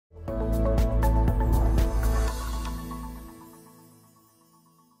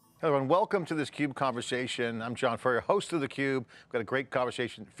Hello and welcome to this CUBE conversation. I'm John Furrier, host of theCUBE. We've got a great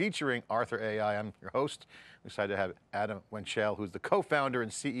conversation featuring Arthur.ai. I'm your host. I'm excited to have Adam Wenchel, who's the co-founder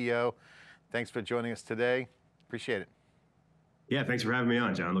and CEO. Thanks for joining us today. Appreciate it. Yeah, thanks for having me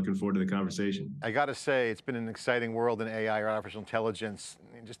on, John. Looking forward to the conversation. I got to say, it's been an exciting world in AI or artificial intelligence,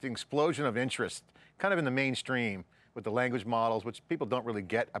 just the explosion of interest, kind of in the mainstream with the language models, which people don't really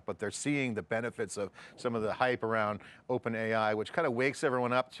get, but they're seeing the benefits of some of the hype around OpenAI, which kind of wakes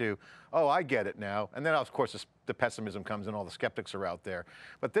everyone up to, oh, I get it now. And then of course the pessimism comes and all the skeptics are out there.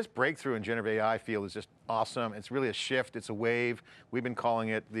 But this breakthrough in generative AI field is just awesome. It's really a shift, it's a wave. We've been calling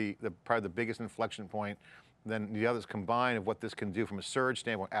it probably the biggest inflection point than the others combined of what this can do from a surge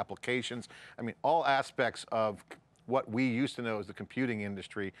standpoint, applications. I mean, all aspects of what we used to know as the computing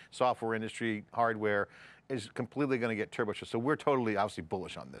industry, software industry, hardware, is completely going to get turbocharged. So we're totally, obviously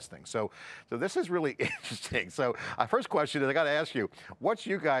bullish on this thing. So this is really interesting. So our first question is, I got to ask you, what's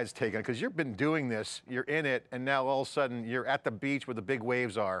you guys taking? Because you've been doing this, you're in it, and now all of a sudden you're at the beach where the big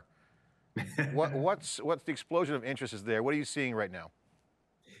waves are. What's the explosion of interest is there? What are you seeing right now?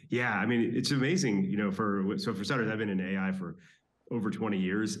 Yeah, I mean, it's amazing, for starters, I've been in AI for over 20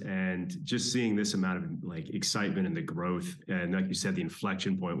 years, and just seeing this amount of excitement and the growth, and like you said, the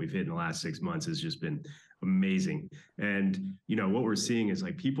inflection point we've hit in the last 6 months has just been amazing. And what we're seeing is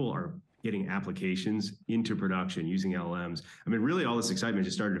people are getting applications into production using LLMs. I mean, really all this excitement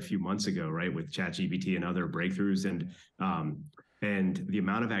just started a few months ago, right, with ChatGPT and other breakthroughs, and the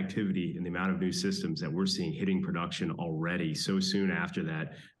amount of activity and the amount of new systems that we're seeing hitting production already so soon after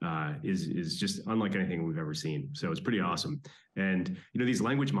that is just unlike anything we've ever seen. So it's pretty awesome. And these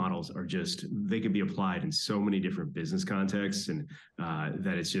language models are they can be applied in so many different business contexts, and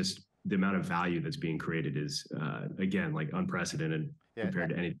that it's just the amount of value that's being created is again unprecedented. Yeah, compared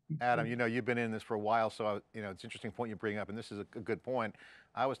to anything. Adam, you've been in this for a while, so it's an interesting point you bring up, and this is a good point.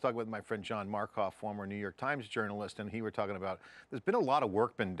 I was talking with my friend John Markoff, former New York Times journalist, and he were talking about, there's been a lot of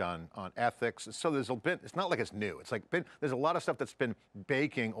work been done on ethics, so it's not like it's new. It's there's a lot of stuff that's been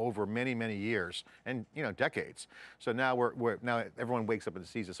baking over many, many years, and decades. So now now everyone wakes up and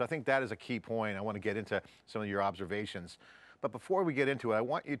sees it. So I think that is a key point. I want to get into some of your observations. But before we get into it, I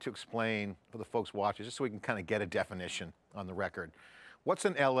want you to explain for the folks watching, just so we can kind of get a definition on the record. What's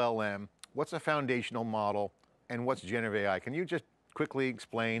an LLM? What's a foundational model? And what's generative AI? Can you just quickly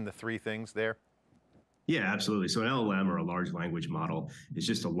explain the three things there? Yeah, absolutely. So an LLM, or a large language model, is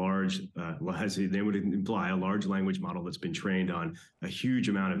just a large, as the name would imply, a large language model that's been trained on a huge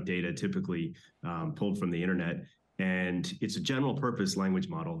amount of data, typically pulled from the internet. And it's a general purpose language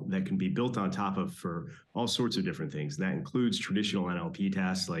model that can be built on top of for all sorts of different things. That includes traditional NLP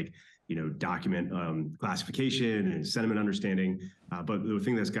tasks like document classification and sentiment understanding. But the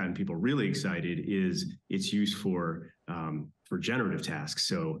thing that's gotten people really excited is its use for generative tasks.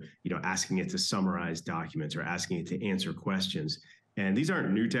 So, asking it to summarize documents or asking it to answer questions. And these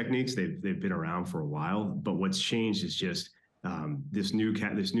aren't new techniques. They've been around for a while. But what's changed is just this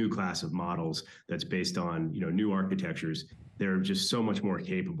new class of models that's based on new architectures. They're just so much more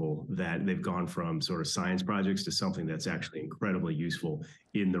capable that they've gone from sort of science projects to something that's actually incredibly useful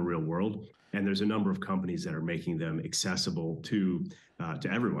in the real world. And there's a number of companies that are making them accessible to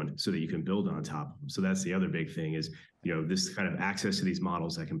everyone so that you can build on top of them. So that's the other big thing is, this kind of access to these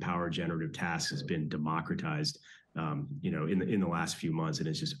models that can power generative tasks has been democratized, in the last few months, and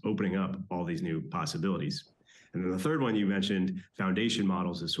it's just opening up all these new possibilities. And then the third one you mentioned, foundation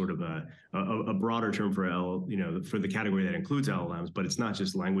models, is sort of a broader term for for the category that includes LLMs, but it's not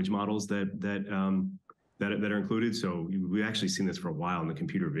just language models that are included. So we've actually seen this for a while in the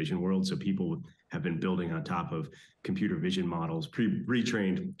computer vision world. So people have been building on top of computer vision models,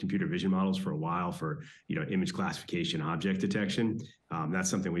 pre-trained computer vision models for a while for image classification, object detection. That's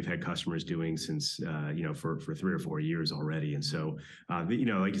something we've had customers doing since for 3 or 4 years already. And so like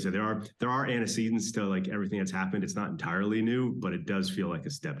you said, there are antecedents to everything that's happened. It's not entirely new, but it does feel like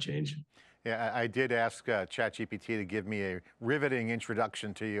a step change. Yeah, I did ask ChatGPT to give me a riveting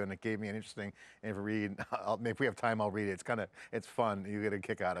introduction to you, and it gave me an interesting read. If we have time, I'll read it. It's fun. You get a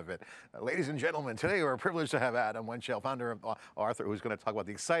kick out of it. Ladies and gentlemen, today we're privileged to have Adam Wenchel, founder of Arthur, who's going to talk about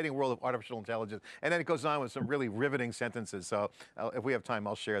the exciting world of artificial intelligence. And then it goes on with some really riveting sentences. So if we have time,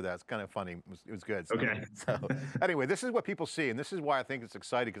 I'll share that. It's kind of funny. It was good. So, okay. So anyway, this is what people see, and this is why I think it's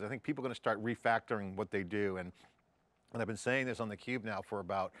exciting, because I think people are going to start refactoring what they do. And I've been saying this on theCUBE now for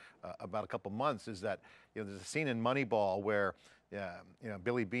about a couple months, is that there's a scene in Moneyball where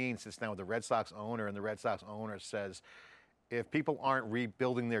Billy Beane sits down with the Red Sox owner, and the Red Sox owner says, if people aren't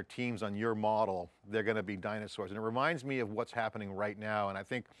rebuilding their teams on your model, they're going to be dinosaurs. And it reminds me of what's happening right now. And I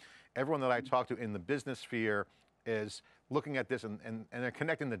think everyone that I talk to in the business sphere is looking at this and they're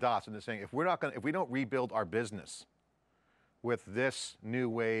connecting the dots and they're saying, if we don't rebuild our business with this new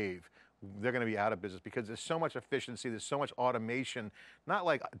wave, they're going to be out of business because there's so much efficiency, there's so much automation, not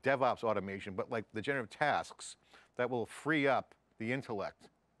like DevOps automation, but like the generative tasks that will free up the intellect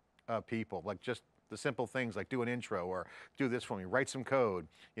of people, like just the simple things like do an intro or do this for me, write some code,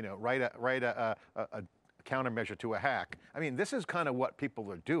 you know, write a countermeasure to a hack. I mean, this is kind of what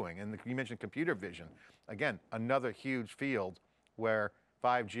people are doing. And you mentioned computer vision. Again, another huge field where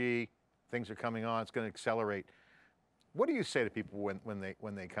 5G, things are coming on, it's going to accelerate. What do you say to people when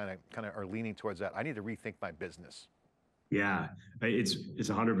they kind of are leaning towards that? I need to rethink my business. Yeah, it's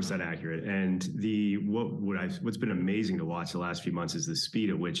 100% accurate. And what's been amazing to watch the last few months is the speed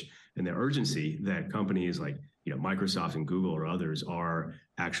at which and the urgency that companies like Microsoft and Google or others are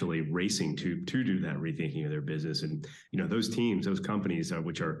actually racing to do that rethinking of their business. And those teams, those companies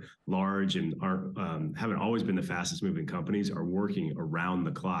which are large and haven't always been the fastest moving companies are working around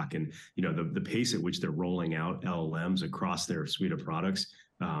the clock. And the pace at which they're rolling out LLMs across their suite of products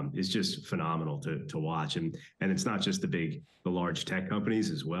is just phenomenal to watch. And it's not just the large tech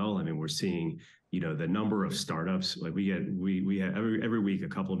companies as well. I mean, we're seeing the number of startups, like we have every week a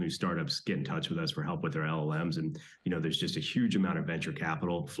couple of new startups get in touch with us for help with their LLMs, and there's just a huge amount of venture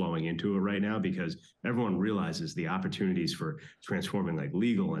capital flowing into it right now because everyone realizes the opportunities for transforming like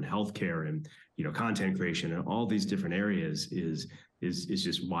legal and healthcare and content creation and all these different areas is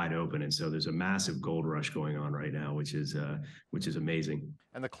just wide open. And so there's a massive gold rush going on right now, which is amazing.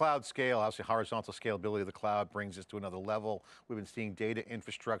 And the cloud scale, obviously horizontal scalability of the cloud brings us to another level. We've been seeing data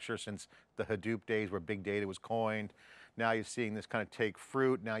infrastructure since the Hadoop days where big data was coined. Now you're seeing this kind of take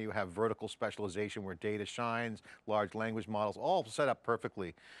fruit. Now you have vertical specialization where data shines, large language models, all set up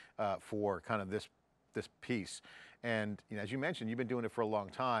perfectly for kind of this piece. And as you mentioned, you've been doing it for a long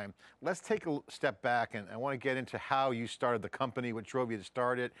time. Let's take a step back, and I want to get into how you started the company, what drove you to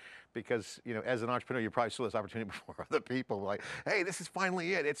start it, because as an entrepreneur, you probably saw this opportunity before other people, like, hey, this is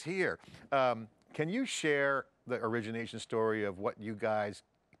finally it, it's here. Can you share the origination story of what you guys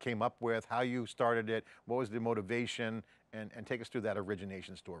came up with, how you started it, what was the motivation, and take us through that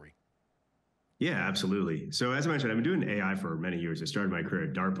origination story? Yeah, absolutely. So as I mentioned, I've been doing AI for many years. I started my career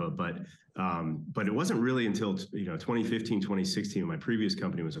at DARPA, but it wasn't really until 2015, 2016, when my previous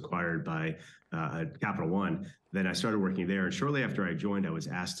company was acquired by Capital One, that I started working there. And shortly after I joined, I was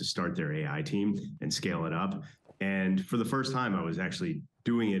asked to start their AI team and scale it up. And for the first time, I was actually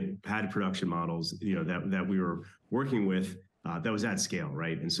doing it, had production models, that we were working with that was at scale,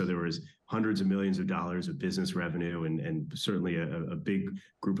 right? And so there was hundreds of millions of dollars of business revenue and certainly a big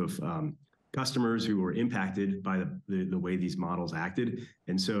group of customers who were impacted by the way these models acted.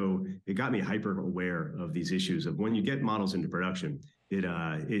 And so it got me hyper aware of these issues of when you get models into production,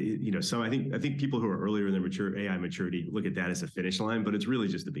 so I think people who are earlier in their AI maturity look at that as a finish line, but it's really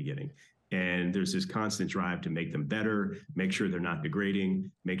just the beginning. And there's this constant drive to make them better, make sure they're not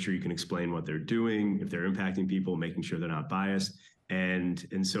degrading, make sure you can explain what they're doing, if they're impacting people, making sure they're not biased. And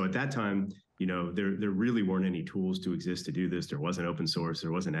so at that time, there really weren't any tools to exist to do this. There wasn't open source,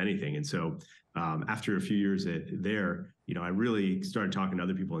 there wasn't anything. And so after a few years there, I really started talking to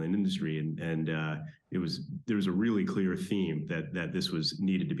other people in the industry, and there was a really clear theme that this was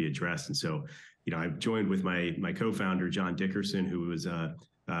needed to be addressed. And so, I joined with my co-founder, John Dickerson, who was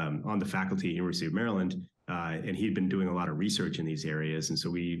on the faculty at University of Maryland, and he'd been doing a lot of research in these areas. And so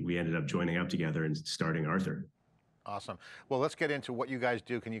we ended up joining up together and starting Arthur. Awesome. Well, let's get into what you guys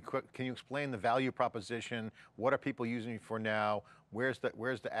do. Can you explain the value proposition? What are people using it for now? Where's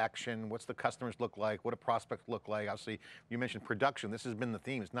the action? What's the customers look like? What do prospects look like? Obviously, you mentioned production. This has been the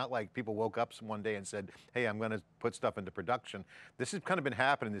theme. It's not like people woke up one day and said, hey, I'm going to put stuff into production. This has kind of been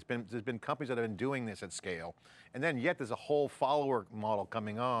happening. There's been companies that have been doing this at scale. And then yet there's a whole follower model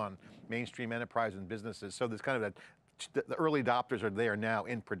coming on, mainstream enterprise and businesses. So there's kind of the early adopters are there now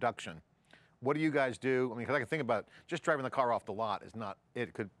in production. What do you guys do? I mean, because I can think about just driving the car off the lot is not it.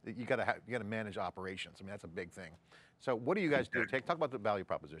 You got to manage operations. I mean, that's a big thing. So what do you guys do? Talk about the value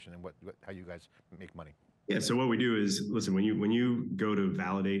proposition and how you guys make money. Yeah. So what we do is, listen, when you go to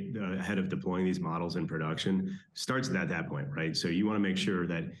validate ahead of deploying these models in production, starts at that point, right? So you want to make sure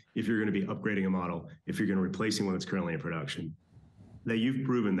that if you're going to be upgrading a model, if you're going to replacing one that's currently in production, that you've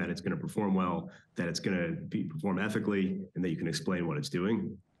proven that it's going to perform well, that it's going to perform ethically, and that you can explain what it's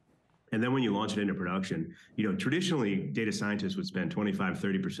doing. And then when you launch it into production, traditionally data scientists would spend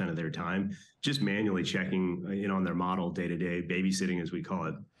 25–30% of their time just manually checking in on their model day to day, babysitting as we call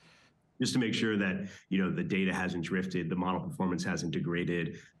it. just to make sure that, the data hasn't drifted, the model performance hasn't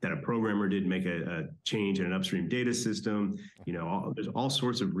degraded, that a programmer didn't make a change in an upstream data system. There's all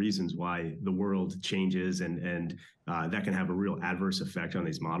sorts of reasons why the world changes, and that can have a real adverse effect on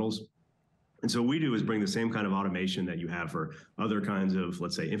these models. And so what we do is bring the same kind of automation that you have for other kinds of,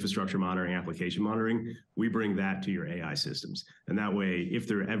 let's say, infrastructure monitoring, application monitoring. We bring that to your AI systems. And that way, if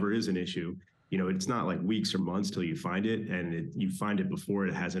there ever is an issue, it's not like weeks or months till you find it, and you find it before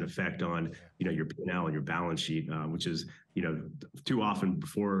it has an effect on, your P&L and your balance sheet, which is, too often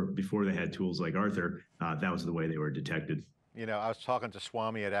before they had tools like Arthur, that was the way they were detected. I was talking to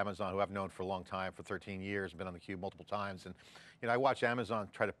Swami at Amazon, who I've known for a long time, for 13 years, been on theCUBE multiple times. And I watched Amazon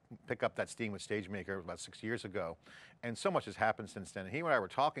try to pick up that steam with SageMaker about 6 years ago. And so much has happened since then. And he and I were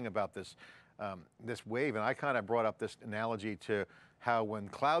talking about this, this wave, and I kind of brought up this analogy to how when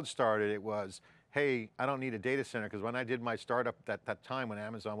cloud started, it was, hey, I don't need a data center, because when I did my startup at that time, when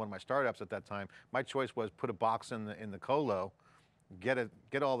Amazon, one of my startups at that time, my choice was put a box in the colo, get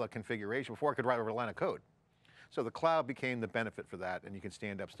all the configuration before I could write a line of code. So the cloud became the benefit for that, and you can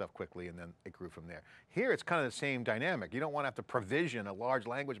stand up stuff quickly, and then it grew from there. Here, it's kind of the same dynamic. You don't want to have to provision a large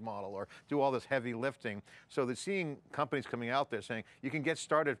language model or do all this heavy lifting. So they're seeing companies coming out there saying, you can get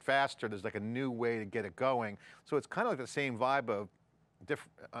started faster, there's like a new way to get it going. So it's kind of like the same vibe of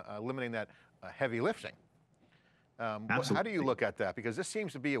limiting that heavy lifting. Absolutely. How do you look at that? Because this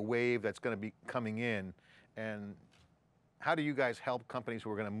seems to be a wave that's going to be coming in, and how do you guys help companies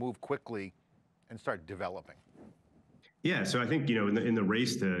who are going to move quickly and start developing? Yeah, so I think, in the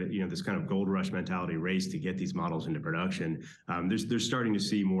race to, this kind of gold rush mentality race to get these models into production, they're starting to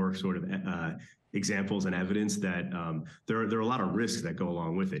see more sort of examples and evidence that there are a lot of risks that go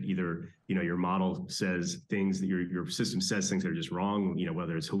along with it. Either, your model says things that your system says things that are just wrong,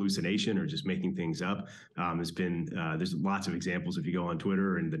 whether it's hallucination or just making things up. There's lots of examples. If you go on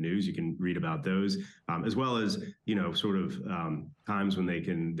Twitter and the news, you can read about those, as well as, sort of times when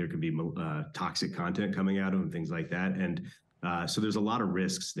there can be toxic content coming out of them and things like that. And so there's a lot of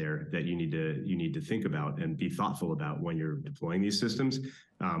risks there that you need to think about and be thoughtful about when you're deploying these systems.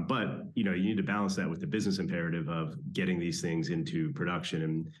 But you need to balance that with the business imperative of getting these things into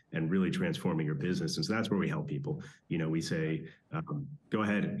production and really transforming your business. And so that's where we help people. We say, go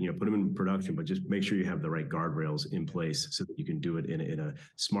ahead, put them in production, but just make sure you have the right guardrails in place so that you can do it in a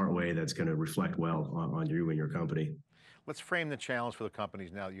smart way that's going to reflect well on you and your company. Let's frame the challenge for the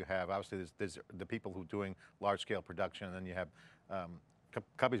companies now that you have. Obviously, there's the people who are doing large-scale production, and then you have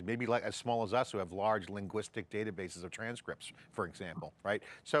companies maybe like as small as us who have large linguistic databases of transcripts, for example, right?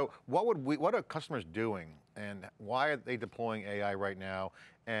 So what are customers doing, and why are they deploying AI right now?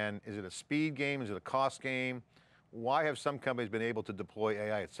 And is it a speed game? Is it a cost game? Why have some companies been able to deploy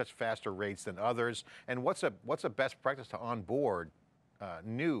AI at such faster rates than others? And what's a best practice to onboard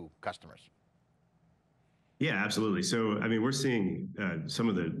new customers? Yeah, absolutely. So, I mean, we're seeing some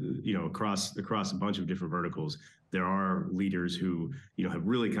of the, across a bunch of different verticals, there are leaders who, have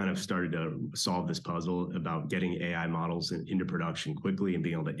really kind of started to solve this puzzle about getting AI models into production quickly and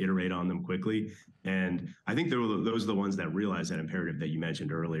being able to iterate on them quickly. And I think those are the ones that realize that imperative that you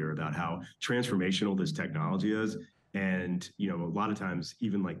mentioned earlier about how transformational this technology is. And, a lot of times,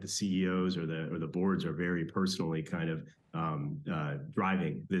 even like the CEOs or the boards are very personally kind of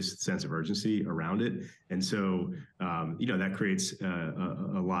driving this sense of urgency around it, and so that creates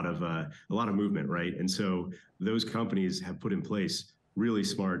a lot of movement, right? And so those companies have put in place really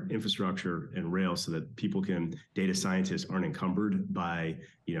smart infrastructure and rails so that data scientists aren't encumbered by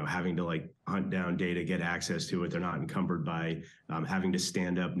having to like hunt down data, get access to it. They're not encumbered by having to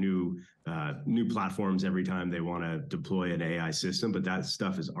stand up new platforms every time they want to deploy an AI system, but that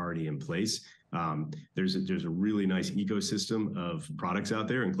stuff is already in place. There's a really nice ecosystem of products out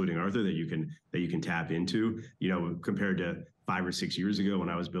there, including Arthur, that you can tap into. Compared to 5 or 6 years ago when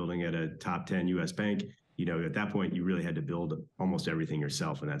I was building at a top 10 U.S. bank, at that point you really had to build almost everything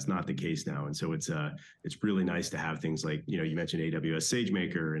yourself, and that's not the case now. And so it's really nice to have things like you mentioned AWS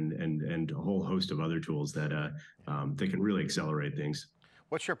SageMaker and a whole host of other tools that can really accelerate things.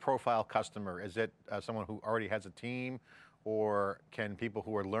 What's your profile customer? Is it someone who already has a team? Or can people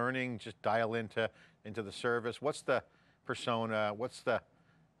who are learning just dial into the service? What's the persona? What's the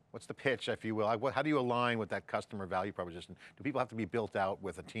pitch, if you will? How do you align with that customer value proposition? Do people have to be built out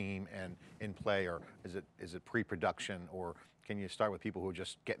with a team and in play, or is it pre-production, or can you start with people who are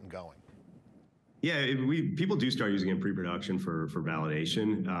just getting going? Yeah, people do start using it in pre-production for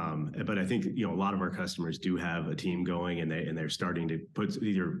validation, but I think a lot of our customers do have a team going, and they're starting to put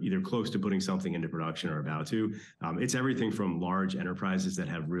either close to putting something into production or about to. It's everything from large enterprises that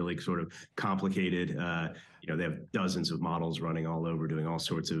have really sort of complicated they have dozens of models running all over, doing all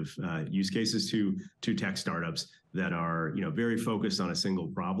sorts of use cases, to tech startups that are, very focused on a single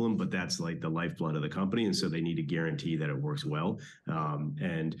problem, but that's like the lifeblood of the company. And so they need to guarantee that it works well.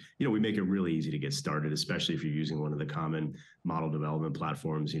 And, we make it really easy to get started, especially if you're using one of the common model development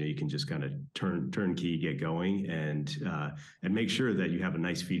platforms. You can just kind of turnkey, get going, and make sure that you have a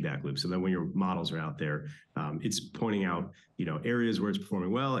nice feedback loop. So that when your models are out there, it's pointing out, areas where it's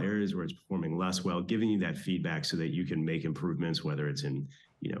performing well, areas where it's performing less well, giving you that feedback so that you can make improvements, whether it's in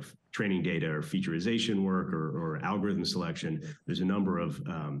training data or featurization work or algorithm selection. There's a number of,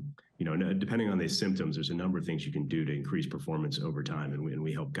 depending on the symptoms, there's a number of things you can do to increase performance over time, and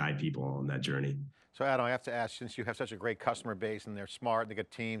we help guide people on that journey. So Adam, I have to ask, since you have such a great customer base and they're smart, they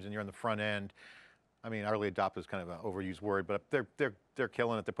get teams, and you're on the front end, I mean, early adopter is kind of an overused word, but they're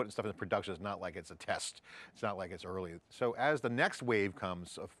killing it. They're putting stuff in production. It's not like it's a test. It's not like it's early. So as the next wave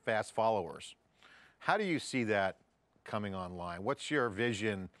comes of fast followers, how do you see that coming online? What's your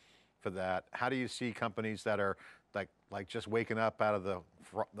vision for that? How do you see companies that are like just waking up out of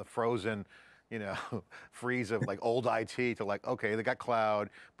the frozen, freeze of like old IT to like, okay, they got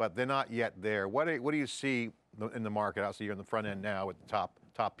cloud, but they're not yet there. What do you see in the market? Obviously you're in the front end now with the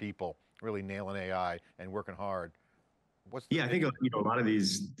top people really nailing AI and working hard. I think a lot of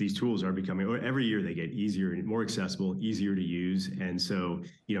these tools are becoming, every year they get easier and more accessible, easier to use. And so,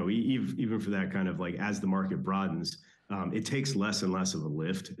 even for that kind of like, as the market broadens, it takes less and less of a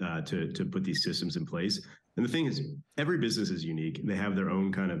lift to put these systems in place. And the thing is, every business is unique. They have their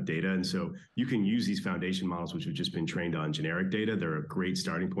own kind of data. And so you can use these foundation models, which have just been trained on generic data. They're a great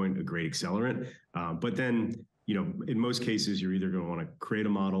starting point, a great accelerant. But then, in most cases, you're either going to want to create a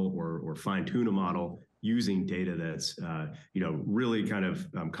model or fine tune a model using data that's, really kind of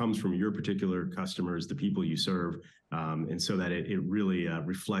comes from your particular customers, the people you serve, and so that it really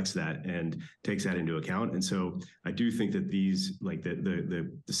reflects that and takes that into account. And so I do think that these, like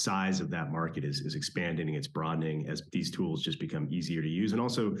the size of that market is expanding and it's broadening as these tools just become easier to use. And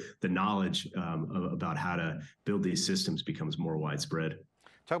also the knowledge about how to build these systems becomes more widespread.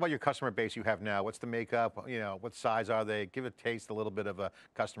 Talk about your customer base you have now. What's the makeup? What size are they? Give a taste, a little bit of a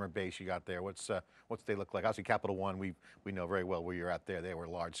customer base you got there. What's they look like? Obviously, Capital One, we know very well where you're at there. They were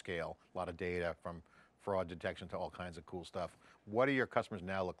large scale, a lot of data from fraud detection to all kinds of cool stuff. What do your customers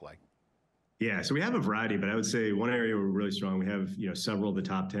now look like? Yeah, so we have a variety, but I would say one area we're really strong. We have several of the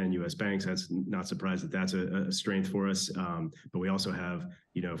top 10 U.S. banks. That's not surprised that that's a strength for us. But we also have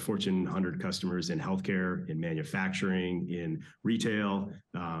Fortune 100 customers in healthcare, in manufacturing, in retail,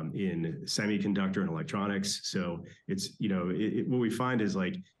 in semiconductor and electronics. So it's what we find is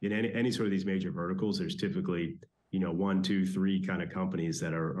like in any sort of these major verticals, there's typically 1, 2, 3 kind of companies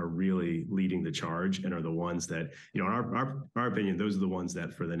that are really leading the charge and are the ones that in our opinion, those are the ones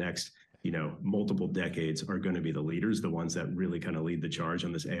that for the next multiple decades are going to be the leaders, the ones that really kind of lead the charge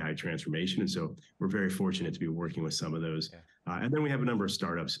on this AI transformation. And so we're very fortunate to be working with some of those. Yeah. And then we have a number of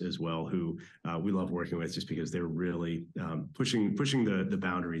startups as well who we love working with just because they're really pushing the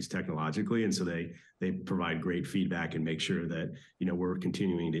boundaries technologically. And so they provide great feedback and make sure that, we're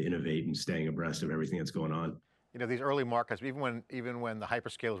continuing to innovate and staying abreast of everything that's going on. These early markets, even when the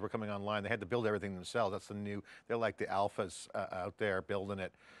hyperscalers were coming online, they had to build everything themselves. That's they're like the alphas out there building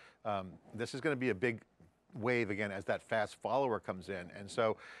it. This is going to be a big wave again as that fast follower comes in. And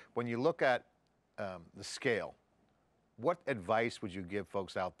so when you look at the scale, what advice would you give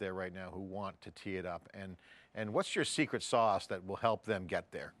folks out there right now who want to tee it up? And what's your secret sauce that will help them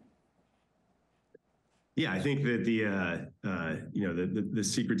get there? Yeah, I think that the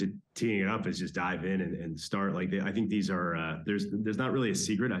secret to teeing it up is just dive in and start. I think these are there's not really a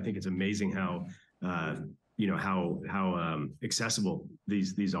secret. I think it's amazing how accessible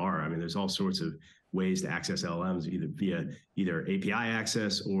these are. I mean, there's all sorts of ways to access LLMs, either via API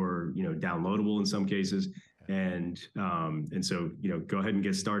access or downloadable in some cases. And so go ahead and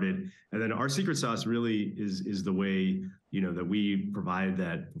get started. And then our secret sauce really is the way that we provide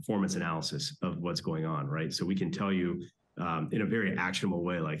that performance analysis of what's going on, right? So we can tell you in a very actionable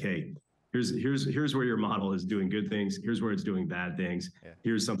way, like, hey, here's where your model is doing good things. Here's where it's doing bad things. Yeah.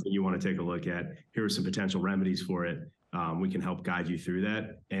 Here's something you want to take a look at. Here are some potential remedies for it. We can help guide you through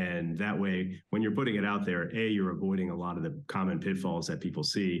that. And that way, when you're putting it out there, A, you're avoiding a lot of the common pitfalls that people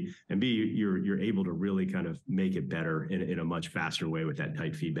see, and B, you're able to really kind of make it better in a much faster way with that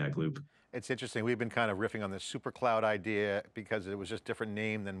tight feedback loop. It's interesting. We've been kind of riffing on this super cloud idea because it was just different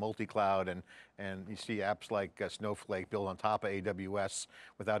name than multi-cloud, and you see apps like Snowflake built on top of AWS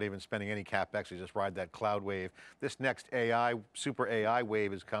without even spending any CapEx. You just ride that cloud wave. This next super AI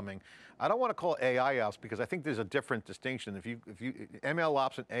wave is coming. I don't want to call it AI ops because I think there's a different distinction. If you ML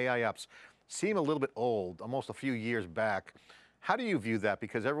ops and AI ops seem a little bit old, almost a few years back. How do you view that?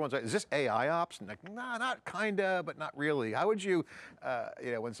 Because everyone's like, is this AI ops? And like, nah, not kinda, but not really. How would you,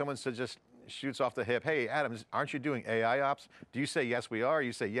 when someone says just shoots off the hip, hey, Adam, aren't you doing AI ops? Do you say, yes, we are?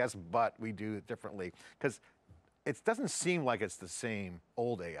 You say, yes, but we do it differently. Because it doesn't seem like it's the same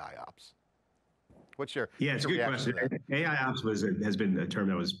old AI ops. Yeah, what's it's a your good reaction question. to that? AI ops has been a term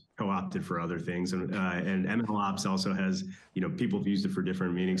that was co-opted for other things, and ML ops also has, people have used it for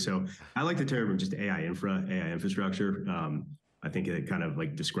different meanings. So I like the term of just AI infrastructure. I think it kind of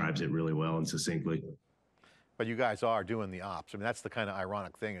like describes it really well and succinctly. But you guys are doing the ops. I mean, that's the kind of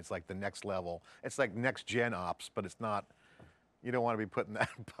ironic thing. It's like the next level. It's like next gen ops, but it's not, you don't want to be put in that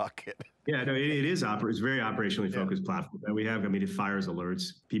bucket. Yeah, no, it's very operationally Yeah. focused platform that we have. I mean, it fires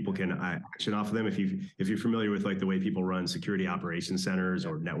alerts. People can action off of them. If you're familiar with like the way people run security operations centers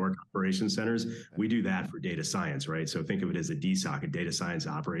or network operations centers, we do that for data science, right? So think of it as a DSOC, a data science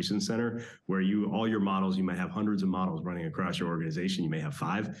operations center, where all your models, you might have hundreds of models running across your organization. You may have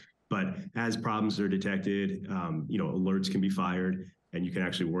 5, but as problems are detected, alerts can be fired, and you can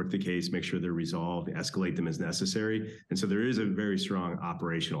actually work the case, make sure they're resolved, escalate them as necessary. And so there is a very strong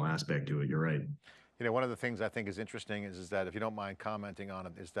operational aspect to it. You're right. One of the things I think is interesting is that, if you don't mind commenting on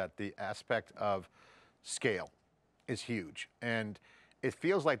it, is that the aspect of scale is huge. And it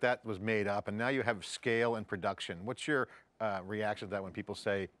feels like that was made up, and now you have scale and production. What's your reaction to that when people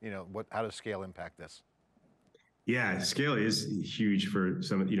say, how does scale impact this? Yeah, scale is huge for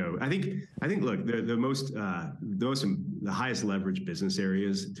some. Look, the highest leverage business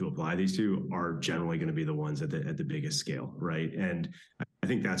areas to apply these to are generally going to be the ones at the biggest scale, right? And I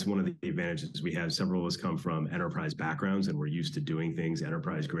think that's one of the advantages we have. Several of us come from enterprise backgrounds, and we're used to doing things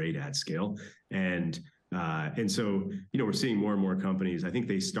enterprise grade at scale. And so we're seeing more and more companies. I think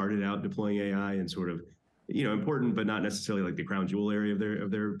they started out deploying AI and sort of important, but not necessarily like the crown jewel area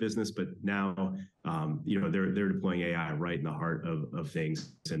of their business. But now, they're deploying AI right in the heart of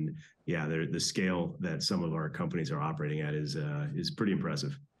things. And yeah, the scale that some of our companies are operating at is pretty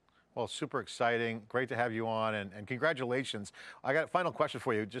impressive. Well, super exciting. Great to have you on, and congratulations. I got a final question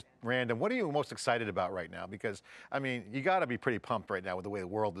for you, just random. What are you most excited about right now? Because, I mean, you got to be pretty pumped right now with the way the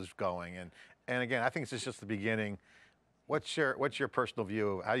world is going. And again, I think it's just the beginning. What's your personal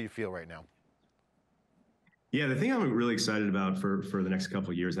view of how you feel right now? Yeah, the thing I'm really excited about for the next couple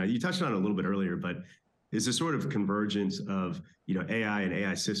of years, now you touched on it a little bit earlier, but is the sort of convergence of AI and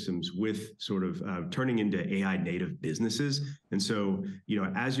AI systems with sort of turning into AI native businesses. And so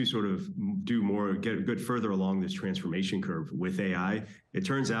as you sort of do more, get further along this transformation curve with AI, it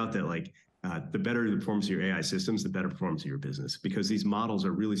turns out that the better the performance of your AI systems, the better performance of your business, because these models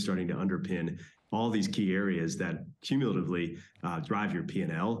are really starting to underpin all these key areas that cumulatively drive your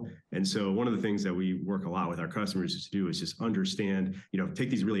P&L. And so one of the things that we work a lot with our customers to do is just understand, take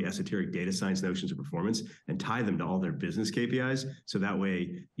these really esoteric data science notions of performance and tie them to all their business KPIs. So that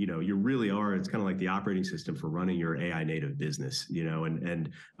way, you really are, it's kind of like the operating system for running your AI native business,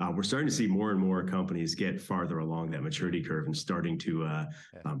 and we're starting to see more and more companies get farther along that maturity curve and starting to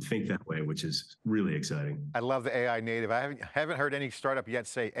think that way, which is really exciting. I love the AI native. I haven't heard any startup yet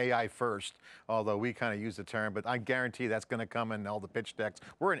say AI first, although we kind of use the term, but I guarantee that's going to come in all the pitch decks.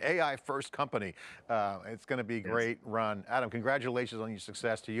 We're an AI first company. It's going to be a great run. Adam, congratulations on your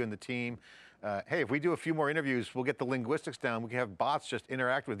success to you and the team. Hey, if we do a few more interviews, we'll get the linguistics down. We can have bots just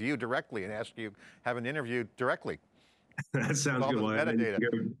interact with you directly and ask you, have an interview directly. That sounds good. Well, metadata.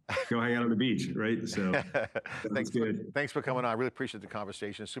 Go hang out on the beach, right? So thanks for coming on. I really appreciate the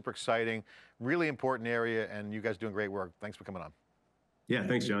conversation. Super exciting, really important area, and you guys doing great work. Thanks for coming on. Yeah,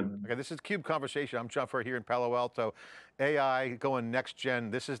 thanks, John. Okay, this is CUBE Conversation. I'm John Furrier here in Palo Alto. AI going next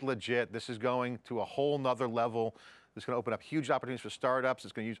gen. This is legit. This is going to a whole nother level. It's going to open up huge opportunities for startups.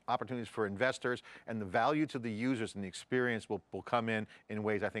 It's going to use opportunities for investors, and the value to the users and the experience will come in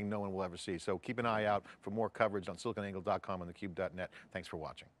ways I think no one will ever see. So keep an eye out for more coverage on SiliconANGLE.com and theCUBE.net. Thanks for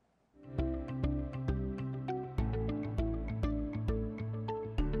watching.